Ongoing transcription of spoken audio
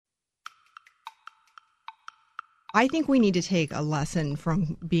I think we need to take a lesson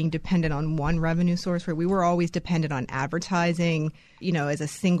from being dependent on one revenue source, where we were always dependent on advertising, as a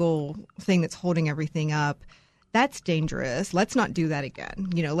single thing that's holding everything up. That's dangerous. Let's not do that again.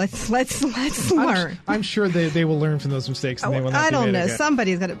 Let's learn. I'm sure they will learn from those mistakes, and they will not I don't know. Again.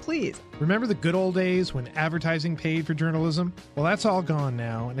 Somebody's got to please. Remember the good old days when advertising paid for journalism? Well, that's all gone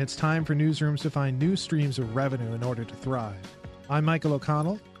now, and it's time for newsrooms to find new streams of revenue in order to thrive. I'm Michael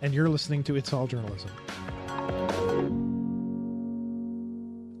O'Connell, and you're listening to It's All Journalism.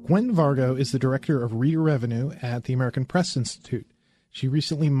 Gwen Vargo is the director of reader revenue at the American Press Institute. She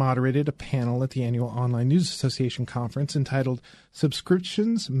recently moderated a panel at the annual Online News Association conference entitled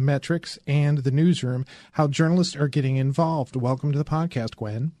Subscriptions, Metrics, and the Newsroom, How Journalists Are Getting Involved. Welcome to the podcast,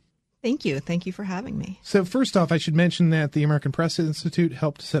 Gwen. Thank you. Thank you for having me. So first off, I should mention that the American Press Institute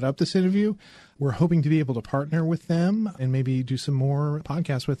helped set up this interview. We're hoping to be able to partner with them and maybe do some more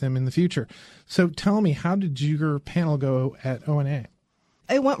podcasts with them in the future. So tell me, how did your panel go at ONA?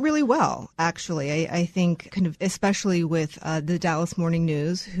 It went really well, actually. I think kind of especially with the Dallas Morning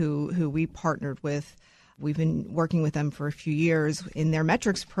News, who we partnered with. We've been working with them for a few years in their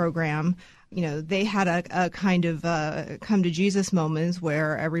metrics program. They had a kind of come to Jesus moments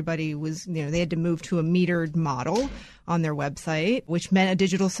where everybody was, they had to move to a metered model on their website, which meant a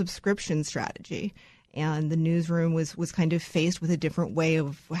digital subscription strategy. And the newsroom was kind of faced with a different way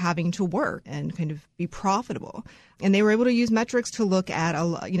of having to work and kind of be profitable. And they were able to use metrics to look at a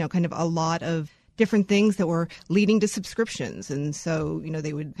lot of different things that were leading to subscriptions. And so,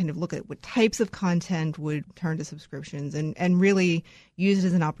 they would kind of look at what types of content would turn to subscriptions and really use it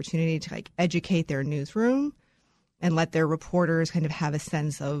as an opportunity to educate their newsroom and let their reporters kind of have a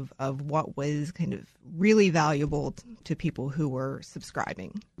sense of what was kind of really valuable to people who were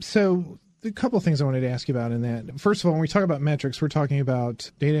subscribing. So a couple of things I wanted to ask you about in that. First of all, when we talk about metrics, we're talking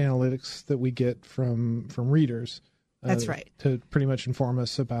about data analytics that we get from readers. That's right. To pretty much inform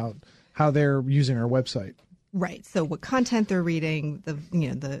us about how they're using our website. Right. So what content they're reading,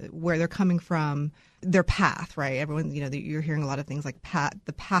 the where they're coming from, their path, right? Everyone, you're hearing a lot of things like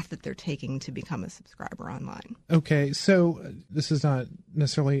the path that they're taking to become a subscriber online. Okay. So this is not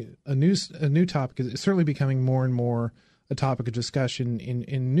necessarily a new topic. It's certainly becoming more and more a topic of discussion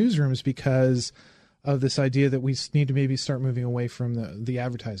in newsrooms because of this idea that we need to maybe start moving away from the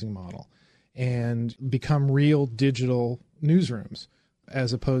advertising model and become real digital newsrooms,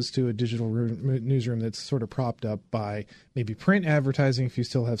 as opposed to a digital newsroom that's sort of propped up by maybe print advertising, if you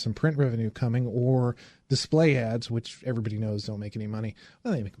still have some print revenue coming, or display ads, which everybody knows don't make any money.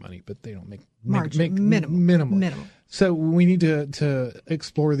 Well, they make money, but they don't make minimal. So we need to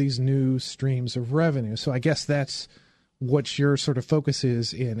explore these new streams of revenue. So I guess that's what your sort of focus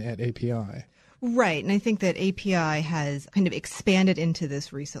is at API. Right. And I think that API has kind of expanded into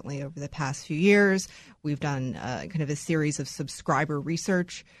this recently over the past few years. We've done kind of a series of subscriber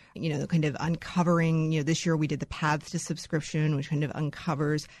research, kind of uncovering, this year we did the paths to subscription, which kind of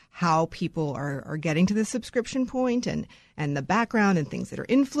uncovers how people are getting to the subscription point and the background and things that are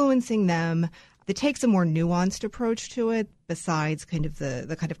influencing them. It takes a more nuanced approach to it besides kind of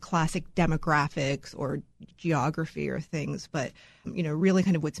the kind of classic demographics or geography or things, but, really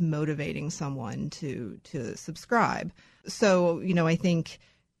kind of what's motivating someone to subscribe. So, I think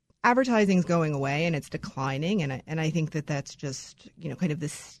advertising is going away and it's declining. And I think that that's just, kind of the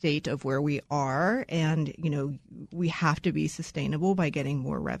state of where we are. And, we have to be sustainable by getting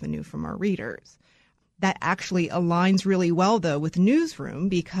more revenue from our readers. That actually aligns really well, though, with newsroom,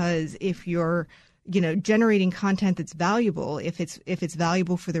 because if you're, generating content that's valuable, if it's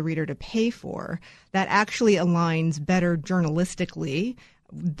valuable for the reader to pay for, that actually aligns better journalistically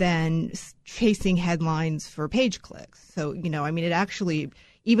than chasing headlines for page clicks. So, it actually,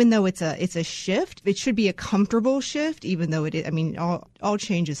 even though it's a shift, it should be a comfortable shift, even though it is, all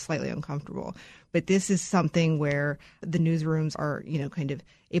change is slightly uncomfortable. But this is something where the newsrooms are, kind of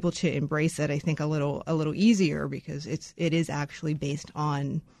able to embrace it, I think, a little easier, because it is actually based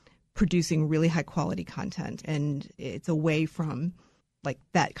on producing really high quality content, and it's away from like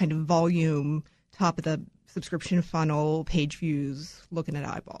that kind of volume, top of the subscription funnel, page views, looking at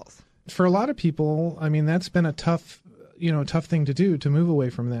eyeballs. For a lot of people, that's been a tough thing to do, to move away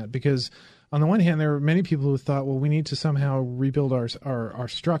from that, because on the one hand, there are many people who thought, well, we need to somehow rebuild our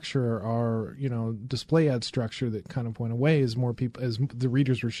structure, our display ad structure that kind of went away as the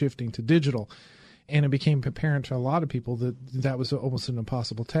readers were shifting to digital. And it became apparent to a lot of people that was almost an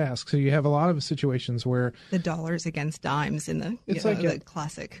impossible task. So you have a lot of situations where the dollars against dimes in the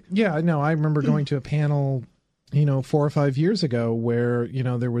classic. Yeah, no, I remember going to a panel, 4 or 5 years ago where,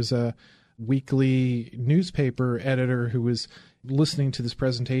 there was a weekly newspaper editor who was listening to this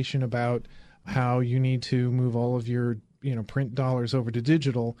presentation about how you need to move all of your print dollars over to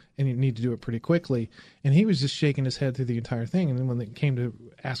digital, and you need to do it pretty quickly. And he was just shaking his head through the entire thing. And then when it came to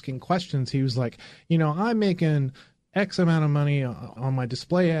asking questions, he was like, I'm making X amount of money on my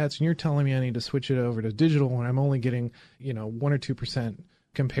display ads, and you're telling me I need to switch it over to digital when I'm only getting, 1 or 2%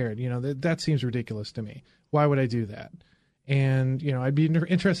 compared. That seems ridiculous to me. Why would I do that? And, I'd be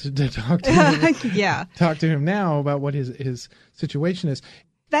interested to talk to him, talk to him now about what his situation is.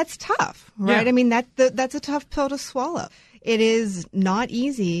 That's tough, right? Yeah. I mean, that's a tough pill to swallow. It is not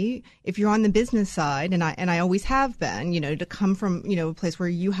easy if you're on the business side, and I always have been, to come from, a place where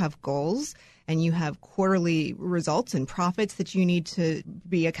you have goals and you have quarterly results and profits that you need to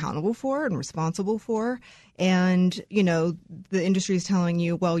be accountable for and responsible for. And, the industry is telling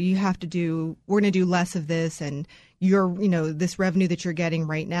you, well, we're going to do less of this, and this revenue that you're getting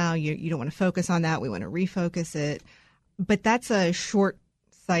right now, you don't want to focus on that. We want to refocus it. But that's a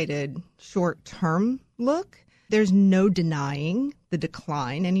short-sighted, short-term look. There's no denying the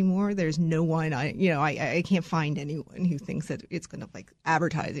decline anymore. There's no one, I can't find anyone who thinks that it's going to,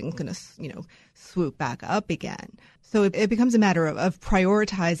 advertising is going to, swoop back up again. So it becomes a matter of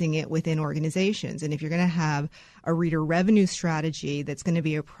prioritizing it within organizations. And if you're going to have a reader revenue strategy that's going to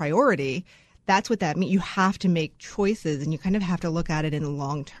be a priority, that's what that means. You have to make choices, and you kind of have to look at it in the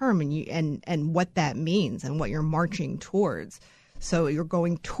long term and what that means and what you're marching towards. So you're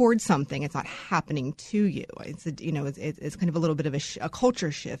going towards something; it's not happening to you. It's it's kind of a little bit of a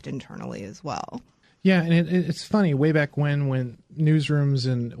culture shift internally as well. Yeah, and it's funny. Way back when newsrooms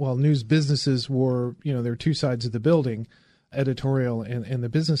and news businesses were there were two sides of the building, editorial and the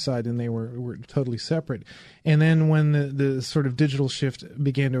business side, and they were totally separate. And then when the sort of digital shift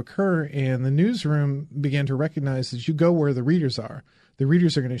began to occur, and the newsroom began to recognize that you go where the readers are. The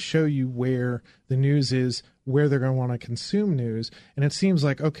readers are going to show you where the news is, where they're going to want to consume news. And it seems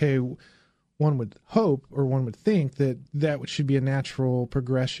like, okay, one would hope or one would think that should be a natural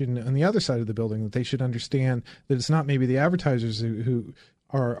progression on the other side of the building, that they should understand that it's not maybe the advertisers who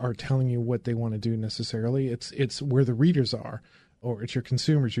are telling you what they want to do necessarily. It's where the readers are, or it's your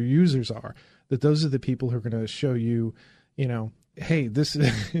consumers, your users are, that those are the people who are going to show you, hey, this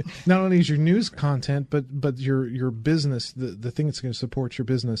not only is your news content, but your business, the thing that's going to support your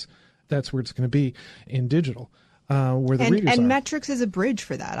business, that's where it's going to be in digital, where the readers are. And metrics is a bridge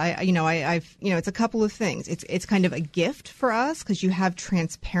for that. I've it's a couple of things. It's kind of a gift for us because you have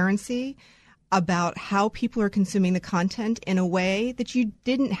transparency about how people are consuming the content in a way that you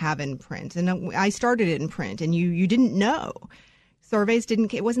didn't have in print. And I started it in print, and you didn't know. Surveys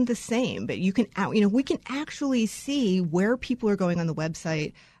it wasn't the same, but we can actually see where people are going on the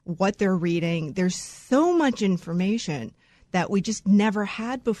website, what they're reading. There's so much information that we just never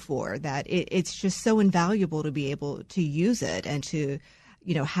had before that it's just so invaluable to be able to use it and to,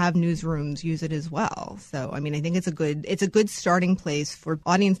 have newsrooms use it as well. So, I think it's a good starting place for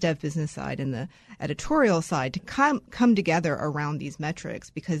audience dev business side and the editorial side to come together around these metrics,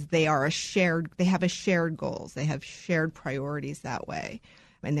 because they have shared goals. They have shared priorities that way.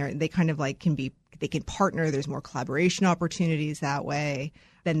 And they kind of they can partner. There's more collaboration opportunities that way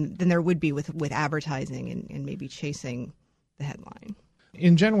than there would be with advertising and maybe chasing the headline.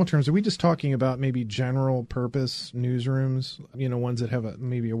 In general terms, are we just talking about maybe general purpose newsrooms, ones that have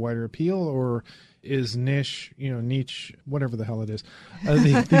maybe a wider appeal, or is niche, whatever the hell it is,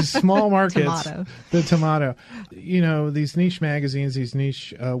 these small markets, the tomato, these niche magazines, these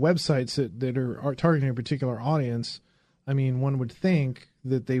niche websites that are targeting a particular audience? One would think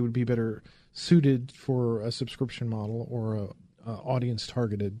that they would be better suited for a subscription model or a audience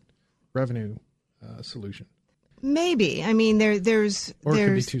targeted revenue solution. Maybe. There's or it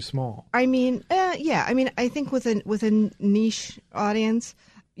could be too small. I think with a niche audience,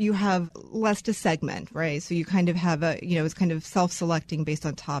 you have less to segment, right? So you kind of have it's kind of self-selecting based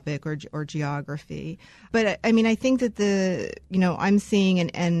on topic or geography. But I think that I'm seeing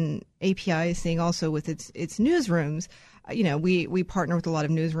and API is seeing also with its newsrooms. We partner with a lot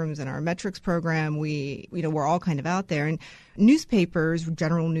of newsrooms in our metrics program. We're all kind of out there, and newspapers,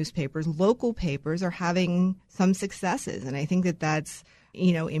 general newspapers, local papers are having some successes. And I think that that's,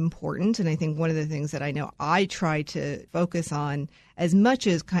 important. And I think one of the things that I know I try to focus on as much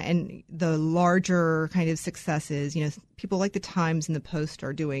as and the larger kind of successes, people like the Times and the Post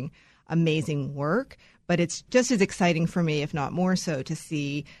are doing amazing work. But it's just as exciting for me, if not more so, to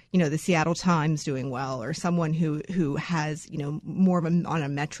see, the Seattle Times doing well, or someone who has, more of on a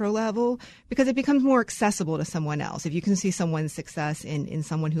metro level, because it becomes more accessible to someone else. If you can see someone's success in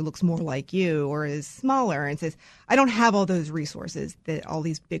someone who looks more like you or is smaller and says, I don't have all those resources that all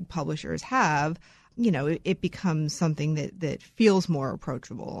these big publishers have, it becomes something that feels more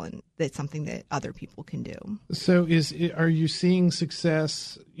approachable, and that's something that other people can do. So are you seeing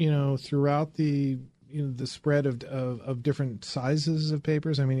success, throughout the spread of different sizes of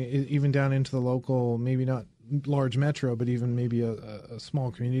papers? I mean, even down into the local, maybe not large metro, but even maybe a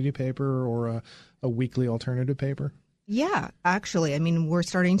small community paper or a weekly alternative paper? Yeah, actually. I mean, we're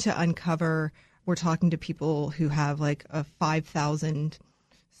starting to uncover, we're talking to people who have like a 5,000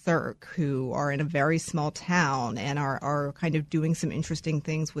 circ who are in a very small town and are kind of doing some interesting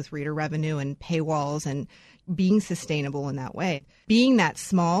things with reader revenue and paywalls and being sustainable in that way. Being that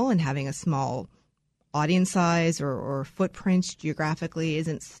small and having a small audience size or footprint geographically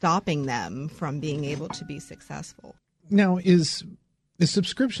isn't stopping them from being able to be successful. Now, is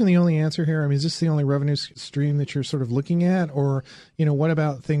subscription the only answer here? I mean, is this the only revenue stream that you're sort of looking at? Or, what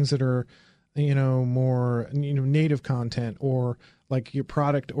about things that are, more, native content or like your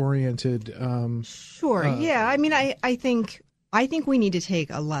product oriented? Sure. Yeah. I mean, I think we need to take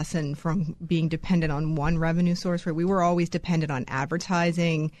a lesson from being dependent on one revenue source, where we were always dependent on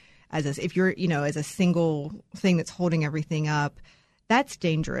advertising if you're, as a single thing that's holding everything up. That's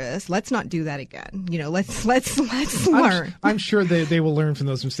dangerous. Let's not do that again. Let's learn. I'm sure they will learn from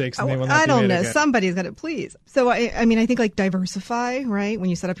those mistakes, and they will not. I don't know. Again. Somebody's got to please. So I mean, I think like diversify, right? When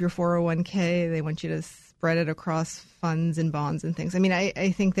you set up your 401k, they want you to spread it across funds and bonds and things. I mean,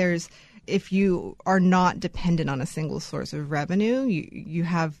 I think if you are not dependent on a single source of revenue,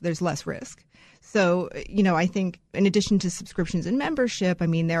 there's less risk. So, I think in addition to subscriptions and membership, I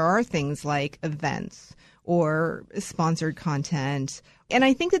mean, there are things like events or sponsored content. And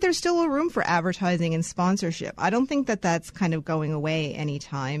I think that there's still a room for advertising and sponsorship. I don't think that that's kind of going away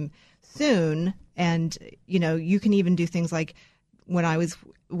anytime soon. And, you can even do things like when I was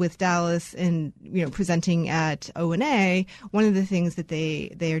with Dallas and, presenting at O&A, one of the things that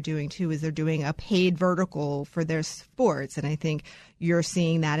they are doing too is they're doing a paid vertical for their sports. And I think you're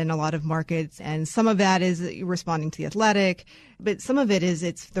seeing that in a lot of markets. And some of that is responding to The Athletic, but some of it is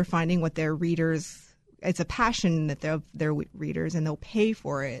they're finding what their readers, it's a passion that their readers, and they'll pay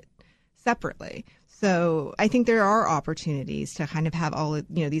for it separately. So I think there are opportunities to kind of have all of,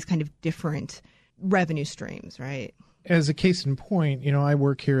 these kind of different revenue streams, right? As a case in point, I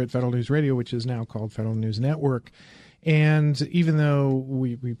work here at Federal News Radio, which is now called Federal News Network. And even though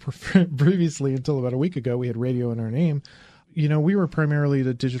we previously, until about a week ago, we had radio in our name, we were primarily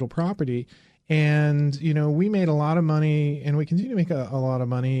the digital property. And, we made a lot of money, and we continue to make a lot of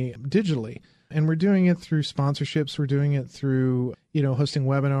money digitally. And we're doing it through sponsorships. We're doing it through, hosting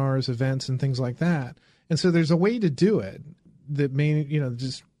webinars, events, and things like that. And so there's a way to do it that may,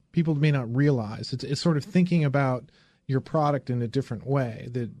 just people may not realize. It's sort of thinking about your product in a different way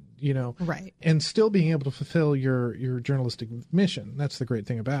that, right. And still being able to fulfill your journalistic mission. That's the great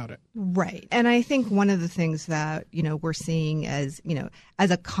thing about it. Right. And I think one of the things that, we're seeing as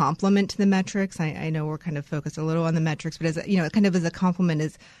a complement to the metrics, I know we're kind of focused a little on the metrics, but kind of as a complement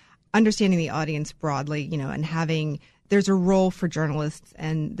is understanding the audience broadly, and there's a role for journalists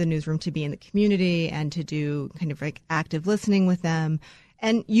and the newsroom to be in the community and to do kind of like active listening with them.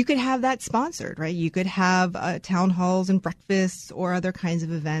 And you could have that sponsored, right? You could have town halls and breakfasts or other kinds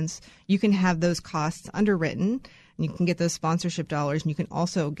of events. You can have those costs underwritten, and you can get those sponsorship dollars, and you can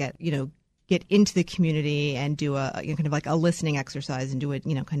also get into the community and do a kind of like a listening exercise and do it,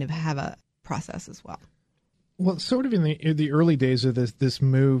 kind of have a process as well. Well, sort of in the early days of this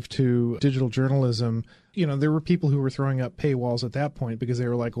move to digital journalism, there were people who were throwing up paywalls at that point because they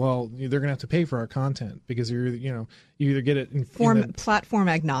were like, well, they're going to have to pay for our content because you either get it in platform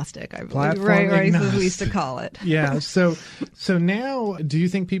agnostic, I believe. Platform right, agnostic. As we used to call it. Yeah. So now, do you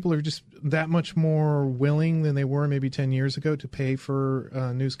think people are just that much more willing than they were maybe 10 years ago to pay for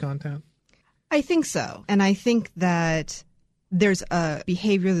news content? I think so. And I think that there's a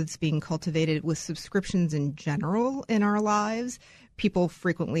behavior that's being cultivated with subscriptions in general in our lives. People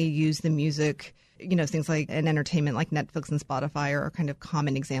frequently use the music, things like an entertainment like Netflix and Spotify are kind of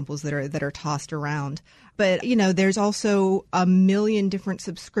common examples that are tossed around. But, there's also a million different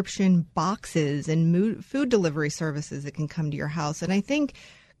subscription boxes and food delivery services that can come to your house. And I think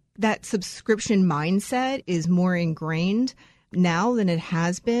that subscription mindset is more ingrained now than it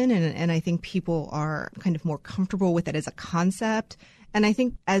has been. And I think people are kind of more comfortable with it as a concept. And I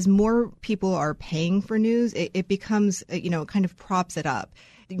think as more people are paying for news, it becomes, kind of props it up.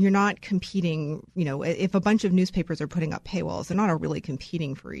 You're not competing, if a bunch of newspapers are putting up paywalls, they're not really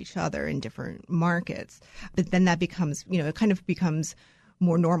competing for each other in different markets. But then that becomes, it kind of becomes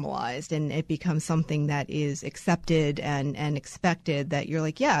more normalized, and it becomes something that is accepted and expected, that you're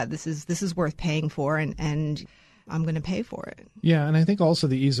like, yeah, this is worth paying for. And I'm going to pay for it. Yeah, and I think also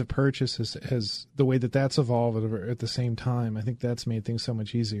the ease of purchase has the way that that's evolved at the same time. I think that's made things so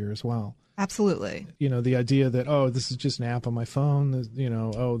much easier as well. Absolutely. The idea that, this is just an app on my phone,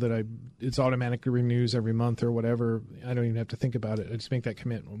 that it's automatically renews every month or whatever. I don't even have to think about it. I just make that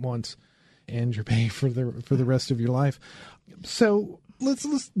commitment once, and you're paying for the rest of your life. So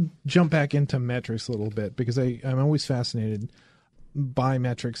let's jump back into metrics a little bit, because I'm always fascinated by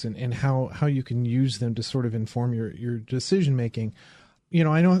metrics and how you can use them to sort of inform your decision making.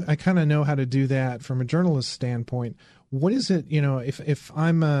 I kind of know how to do that from a journalist standpoint. What is it, if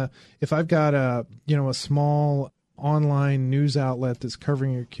I've got a small online news outlet that's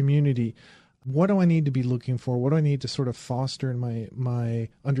covering your community, what do I need to be looking for? What do I need to sort of foster in my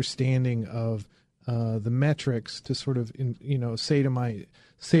understanding of the metrics to sort of, say to my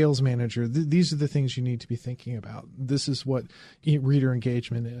sales manager, these are the things you need to be thinking about. This is what reader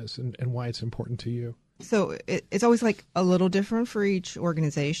engagement is and why it's important to you. So it's always like a little different for each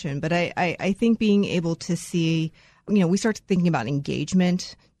organization. But I think being able to see, we start thinking about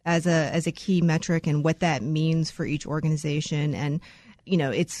engagement as a key metric and what that means for each organization. And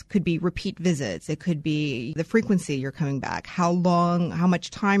it could be repeat visits. It could be the frequency you're coming back. How much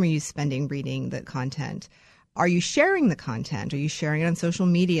time are you spending reading the content? Are you sharing the content? Are you sharing it on social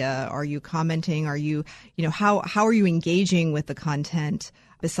media? Are you commenting? Are you, how are you engaging with the content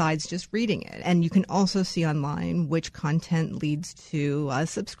besides just reading it? And you can also see online which content leads to a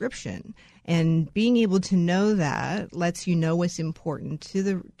subscription. And being able to know that lets you know what's important to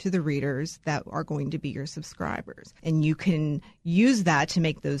the readers that are going to be your subscribers. And you can use that to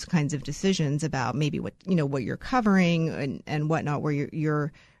make those kinds of decisions about maybe what you're covering and whatnot, where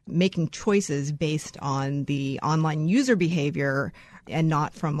you're making choices based on the online user behavior and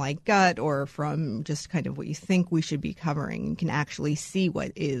not from like gut or from just kind of what you think we should be covering. You can actually see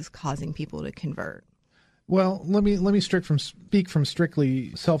what is causing people to convert. Well, let me speak from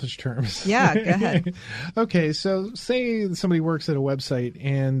strictly selfish terms. Yeah, go ahead. Okay, so say somebody works at a website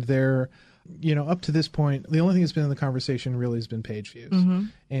and they're, up to this point, the only thing that's been in the conversation really has been page views. Mm-hmm.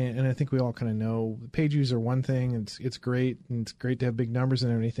 And I think we all kind of know page views are one thing. It's great, and it's great to have big numbers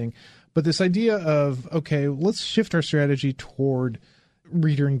and everything. But this idea of, okay, let's shift our strategy toward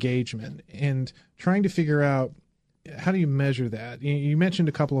reader engagement and trying to figure out, how do you measure that? You mentioned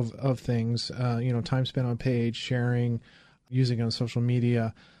a couple of things, time spent on page, sharing, using it on social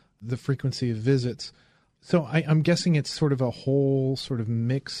media, the frequency of visits. So I'm guessing it's sort of a whole sort of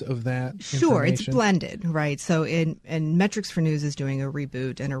mix of that. Sure, it's blended, right? So and Metrics for News is doing a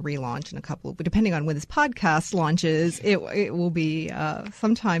reboot and a relaunch in a couple, but depending on when this podcast launches, it will be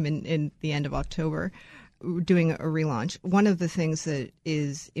sometime in the end of October. Doing a relaunch. One of the things that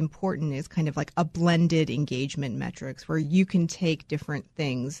is important is kind of like a blended engagement metrics where you can take different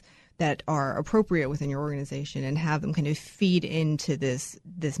things that are appropriate within your organization and have them kind of feed into this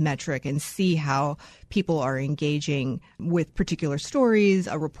metric and see how people are engaging with particular stories.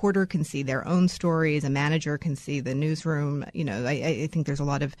 A reporter can see their own stories. A manager can see the newsroom. I think there's a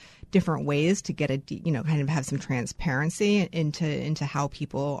lot of different ways to get kind of have some transparency into how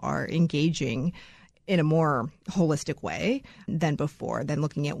people are engaging in a more holistic way than before, than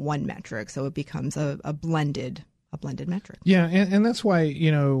looking at one metric. So it becomes a blended metric. Yeah, and that's why,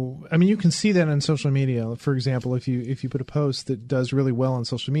 you can see that on social media. For example, if you put a post that does really well on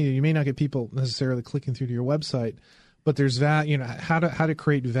social media, you may not get people necessarily clicking through to your website, but there's how to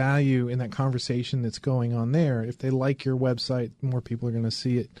create value in that conversation that's going on there. If they like your website, more people are going to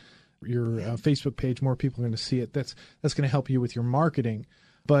see it. Your Facebook page, more people are going to see it. That's going to help you with your marketing.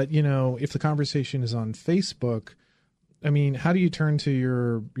 But, if the conversation is on Facebook, how do you turn to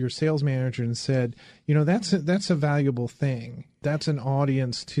your sales manager and said, that's a valuable thing. That's an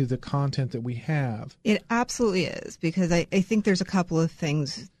audience to the content that we have. It absolutely is, because I think there's a couple of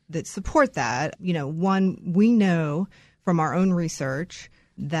things that support that. One, we know from our own research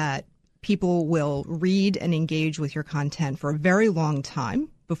that people will read and engage with your content for a very long time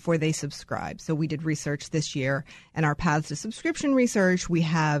before they subscribe. So we did research this year, and our paths to subscription research, we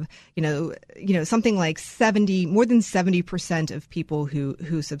have, something like more than 70% of people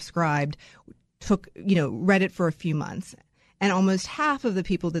who subscribed read it for a few months. And almost half of the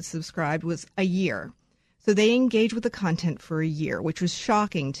people that subscribed was a year. So they engaged with the content for a year, which was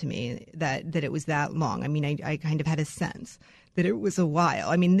shocking to me that it was that long. I kind of had a sense that it was a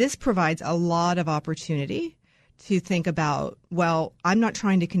while. This provides a lot of opportunity to think about, well, I'm not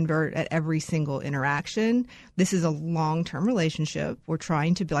trying to convert at every single interaction. This is a long-term relationship. We're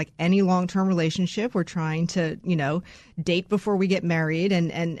trying to be like any long-term relationship. We're trying to, date before we get married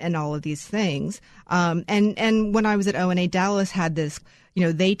and all of these things. And when I was at O&A, Dallas had this,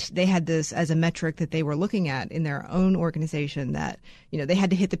 they had this as a metric that they were looking at in their own organization that, they had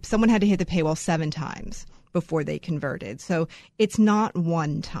to someone had to hit the paywall 7 times before they converted. So it's not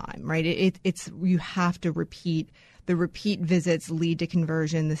one time, right? It's you have to repeat. The repeat visits lead to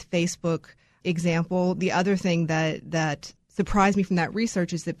conversion. This Facebook example. The other thing that surprised me from that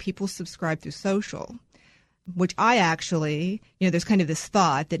research is that people subscribe through social, which I actually, there's kind of this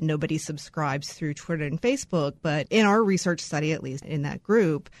thought that nobody subscribes through Twitter and Facebook, but in our research study, at least in that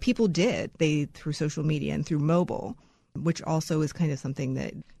group, people did. They through social media and through mobile, which also is kind of something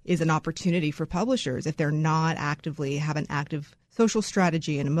that is an opportunity for publishers. If they're not actively have an active social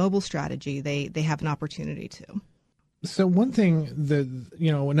strategy and a mobile strategy, they have an opportunity to. So one thing that,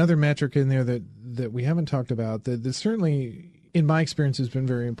 another metric in there that we haven't talked about that certainly in my experience has been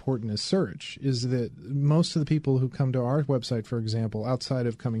very important is search, is that most of the people who come to our website, for example, outside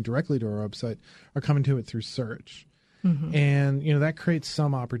of coming directly to our website, are coming to it through search. Mm-hmm. And, that creates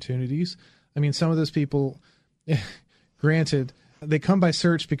some opportunities. I mean, some of those people, granted, they come by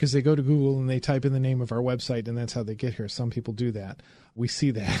search because they go to Google and they type in the name of our website, and that's how they get here. Some people do that. We see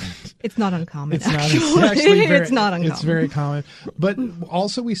that. It's not uncommon. It's actually it's not uncommon. It's very common. But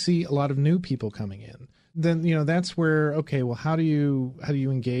also we see a lot of new people coming in. Then, that's where, okay, well, how do you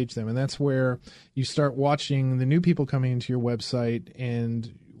engage them? And that's where you start watching the new people coming into your website,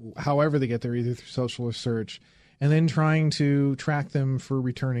 and however they get there, either through social or search, and then trying to track them for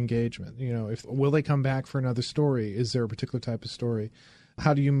return engagement. Will they come back for another story? Is there a particular type of story?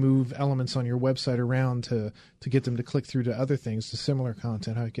 How do you move elements on your website around to get them to click through to other things, to similar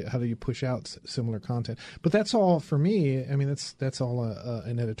content? How do you push out similar content? But that's all, for me, I mean, that's all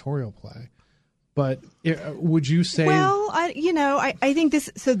an editorial play. But would you say? Well, I think this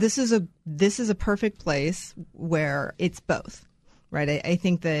is a perfect place where it's both, right? I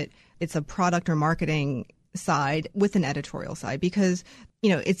think that it's a product or marketing side with an editorial side, because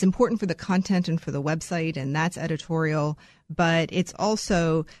it's important for the content and for the website, and that's editorial, but it's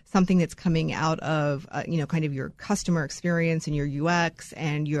also something that's coming out of kind of your customer experience and your UX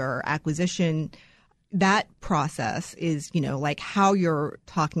and your acquisition. That process is, like how you're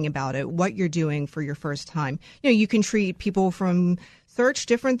talking about it, what you're doing for your first time. You can treat people from search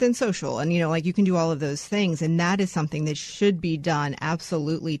different than social, and, you can do all of those things. And that is something that should be done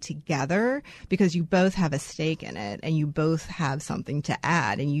absolutely together, because you both have a stake in it and you both have something to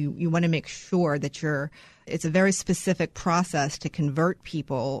add. And you want to make sure that it's a very specific process to convert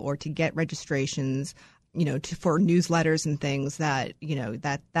people or to get registrations, for newsletters and things that,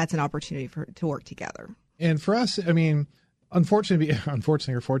 that's an opportunity to work together. And for us, I mean, unfortunately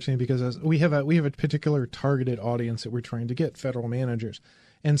or fortunately, because we have a particular targeted audience that we're trying to get, federal managers.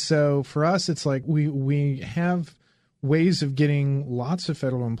 And so for us, it's like we have ways of getting lots of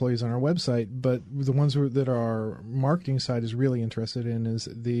federal employees on our website, but the ones that our marketing side is really interested in is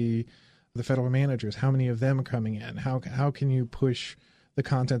the federal managers. How many of them are coming in? How can you push the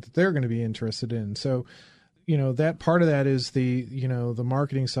content that they're going to be interested in? So, that part of that is the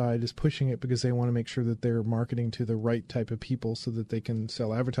marketing side is pushing it because they want to make sure that they're marketing to the right type of people so that they can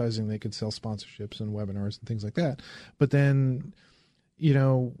sell advertising, they can sell sponsorships and webinars and things like that. But then,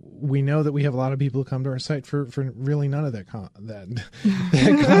 we know that we have a lot of people who come to our site for really none of that content,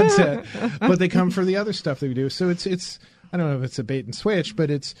 but they come for the other stuff that we do. So it's I don't know if it's a bait and switch,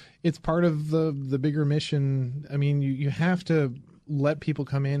 but it's part of the bigger mission. I mean, you have to let people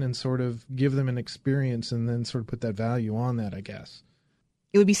come in and sort of give them an experience and then sort of put that value on that, I guess.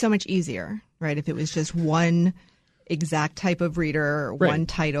 It would be so much easier, right, if it was just one exact type of reader, right, one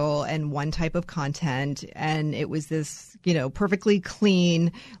title and one type of content, and it was this, perfectly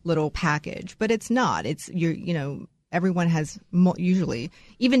clean little package. But it's not. It's everyone has usually,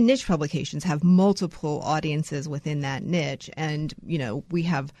 even niche publications have multiple audiences within that niche, and we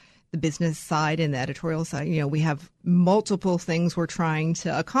have the business side and the editorial side. We have multiple things we're trying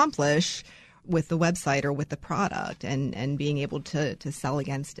to accomplish with the website or with the product, and being able to sell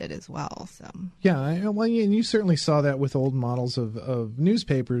against it as well. So yeah, well, and you certainly saw that with old models of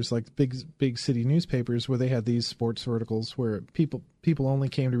newspapers, like big city newspapers, where they had these sports verticals where people only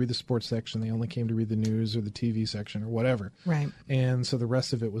came to read the sports section, they only came to read the news or the TV section or whatever, right? And so the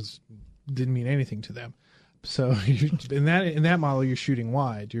rest of it didn't mean anything to them. So in that model, you're shooting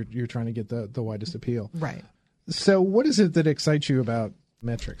wide. You're trying to get the widest appeal. Right. So what is it that excites you about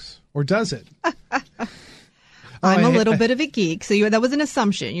metrics, or does it? I'm a little bit of a geek, so that was an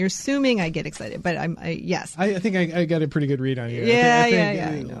assumption. You're assuming I get excited, but yes. I think I got a pretty good read on you.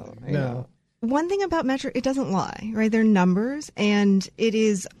 I know. One thing about metric, it doesn't lie, right? They're numbers, and it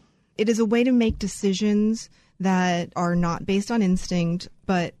is a way to make decisions that are not based on instinct,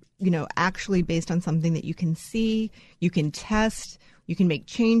 but actually based on something that you can see, you can test, you can make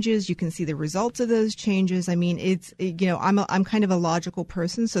changes, you can see the results of those changes. I mean, I'm kind of a logical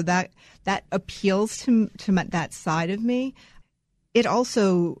person, so that appeals to that side of me. It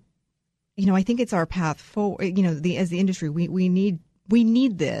also, I think it's our path forward. As the industry, we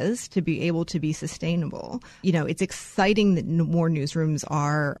need this to be able to be sustainable. It's exciting that more newsrooms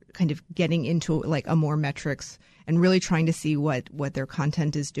are kind of getting into like a more metrics and really trying to see what their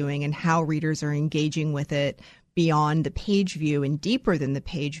content is doing and how readers are engaging with it beyond the page view and deeper than the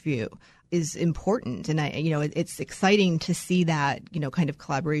page view is important. And it's exciting to see that, kind of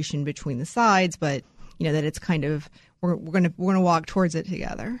collaboration between the sides, but that it's kind of, we're going to walk towards it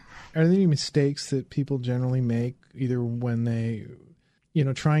together. Are there any mistakes that people generally make either when they,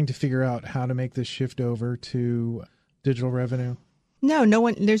 trying to figure out how to make this shift over to digital revenue? No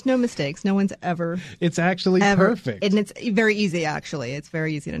one. There's no mistakes. No one's ever. It's actually perfect, and it's very easy. Actually, it's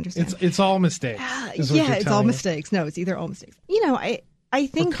very easy to understand. It's all mistakes. It's all mistakes. No, it's either all mistakes. I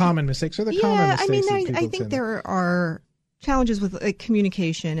think or common mistakes are the common mistakes. I think there are challenges with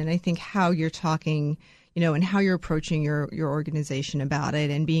communication, and I think how you're talking, and how you're approaching your organization about it,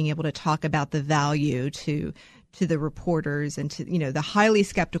 and being able to talk about the value to the reporters and to, the highly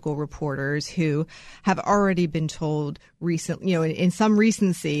skeptical reporters who have already been told recently, in some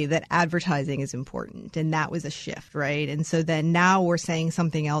recency that advertising is important. And that was a shift, right? And so then now we're saying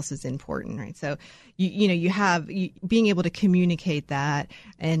something else is important, right? So, being able to communicate that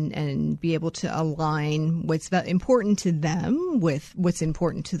and be able to align what's important to them with what's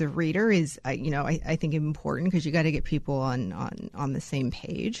important to the reader is, I think important because you got to get people on the same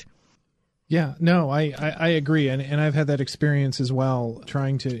page. Yeah, no, I agree. And I've had that experience as well,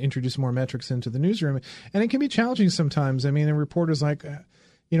 trying to introduce more metrics into the newsroom. And it can be challenging sometimes. I mean, a reporter's like,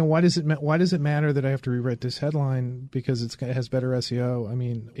 why does it matter that I have to rewrite this headline because it has better SEO? I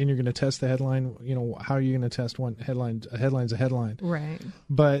mean, and you're going to test the headline. How are you going to test one headline? A headline's a headline. Right.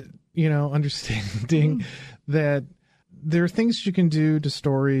 But, understanding that there are things you can do to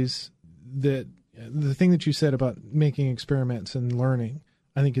stories that the thing that you said about making experiments and learning,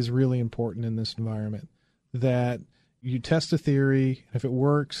 I think is really important in this environment, that you test a theory. If it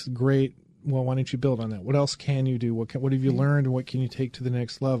works, great. Well, why don't you build on that? What else can you do? What have you learned, and what can you take to the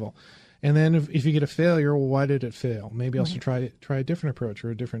next level? And then if you get a failure, well, why did it fail? Maybe also try a different approach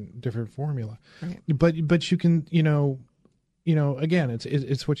or a different formula. Right. But you can, again,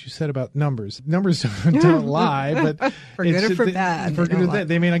 it's what you said about numbers. Numbers don't lie, but for good or for bad. For good or bad,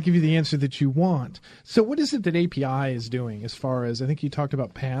 they may not give you the answer that you want. So what is it that API is doing as far as, I think you talked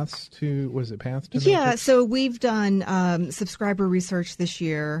about paths to metrics? Yeah, so we've done subscriber research this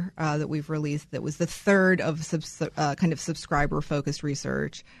year that we've released that was the third of kind of subscriber-focused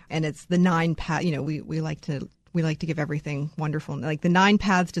research, and it's the 9 path. We like to give everything wonderful, like the 9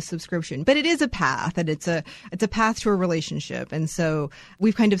 paths to subscription. But it is a path, and it's a path to a relationship. And so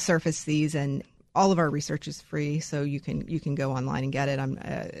we've kind of surfaced these, and all of our research is free, so you can go online and get it.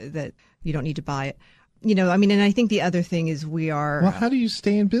 That you don't need to buy it. And I think the other thing is we are. Well, how do you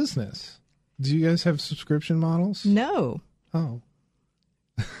stay in business? Do you guys have subscription models? No. Oh.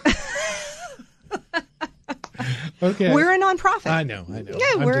 Okay. We're a nonprofit. I know.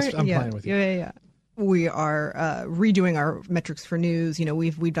 Yeah, I'm playing with you. Yeah. We are redoing our metrics for news.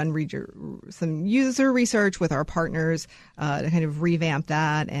 We've done some user research with our partners to kind of revamp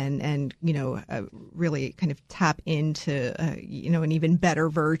that and really kind of tap into an even better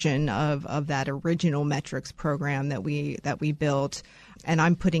version of that original metrics program that we built. And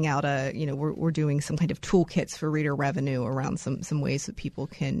I'm putting out we're doing some kind of toolkits for reader revenue around some ways that people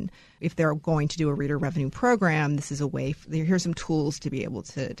can, if they're going to do a reader revenue program, this is a way. Here's some tools to be able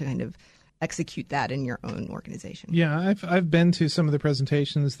to kind of execute that in your own organization. Yeah, I've been to some of the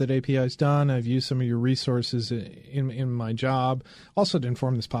presentations that API's done. I've used some of your resources in my job. Also to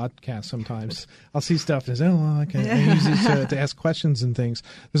inform this podcast sometimes. I'll see stuff and say, I use this to ask questions and things.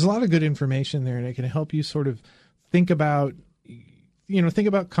 There's a lot of good information there, and it can help you sort of think about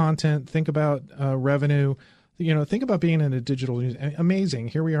content, think about revenue, think about being in a digital news. Amazing.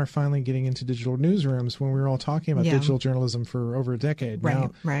 Here we are finally getting into digital newsrooms when we were all talking about digital journalism for over a decade.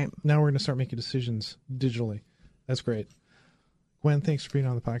 Right. Now we're going to start making decisions digitally. That's great. Gwen, thanks for being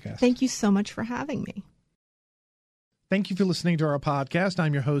on the podcast. Thank you so much for having me. Thank you for listening to our podcast.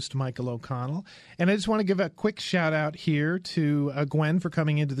 I'm your host, Michael O'Connell. And I just want to give a quick shout out here to Gwen for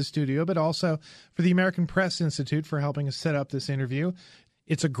coming into the studio, but also for the American Press Institute for helping us set up this interview.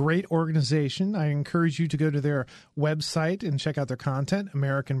 It's a great organization. I encourage you to go to their website and check out their content,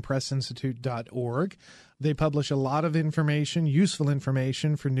 americanpressinstitute.org. They publish a lot of information, useful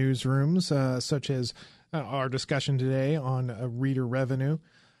information for newsrooms, such as our discussion today on reader revenue.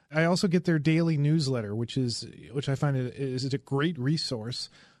 I also get their daily newsletter, which I find is a great resource.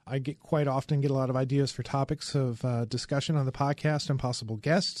 I quite often get a lot of ideas for topics of discussion on the podcast and possible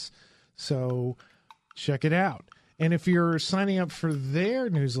guests. So check it out. And if you're signing up for their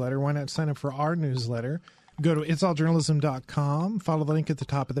newsletter, why not sign up for our newsletter? Go to itsalljournalism.com, follow the link at the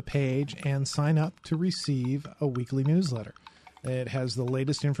top of the page, and sign up to receive a weekly newsletter. It has the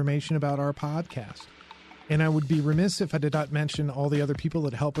latest information about our podcast. And I would be remiss if I did not mention all the other people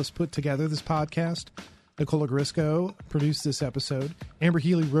that help us put together this podcast. Nicola Grisco produced this episode. Amber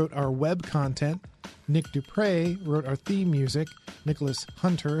Healy wrote our web content. Nick Dupre wrote our theme music. Nicholas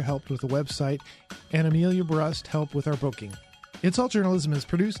Hunter helped with the website. And Amelia Brust helped with our booking. It's All Journalism is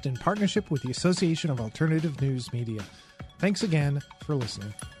produced in partnership with the Association of Alternative News Media. Thanks again for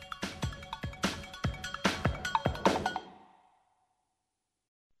listening.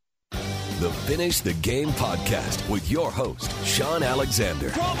 The Finish the Game podcast with your host, Sean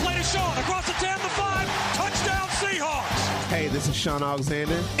Alexander. Draw play to Sean, across the 10, the 5, touchdown Seahawks. Hey, this is Sean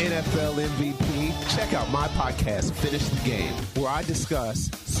Alexander, NFL MVP. Check out my podcast, Finish the Game, where I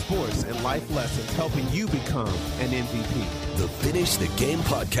discuss sports and life lessons helping you become an MVP. The Finish the Game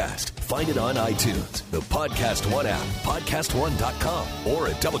podcast. Find it on iTunes, the Podcast One app, podcastone.com, or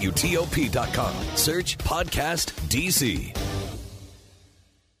at WTOP.com. Search Podcast DC.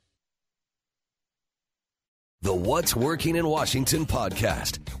 The What's Working in Washington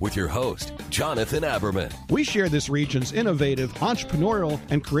podcast with your host, Jonathan Aberman. We share this region's innovative, entrepreneurial,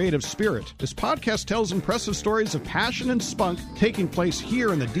 and creative spirit. This podcast tells impressive stories of passion and spunk taking place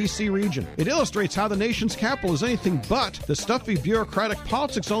here in the D.C. region. It illustrates how the nation's capital is anything but the stuffy, bureaucratic,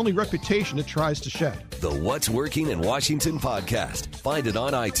 politics-only reputation it tries to shed. The What's Working in Washington podcast. Find it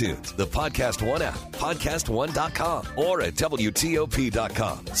on iTunes, the Podcast One app, podcastone.com, or at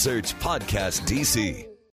WTOP.com. Search Podcast DC.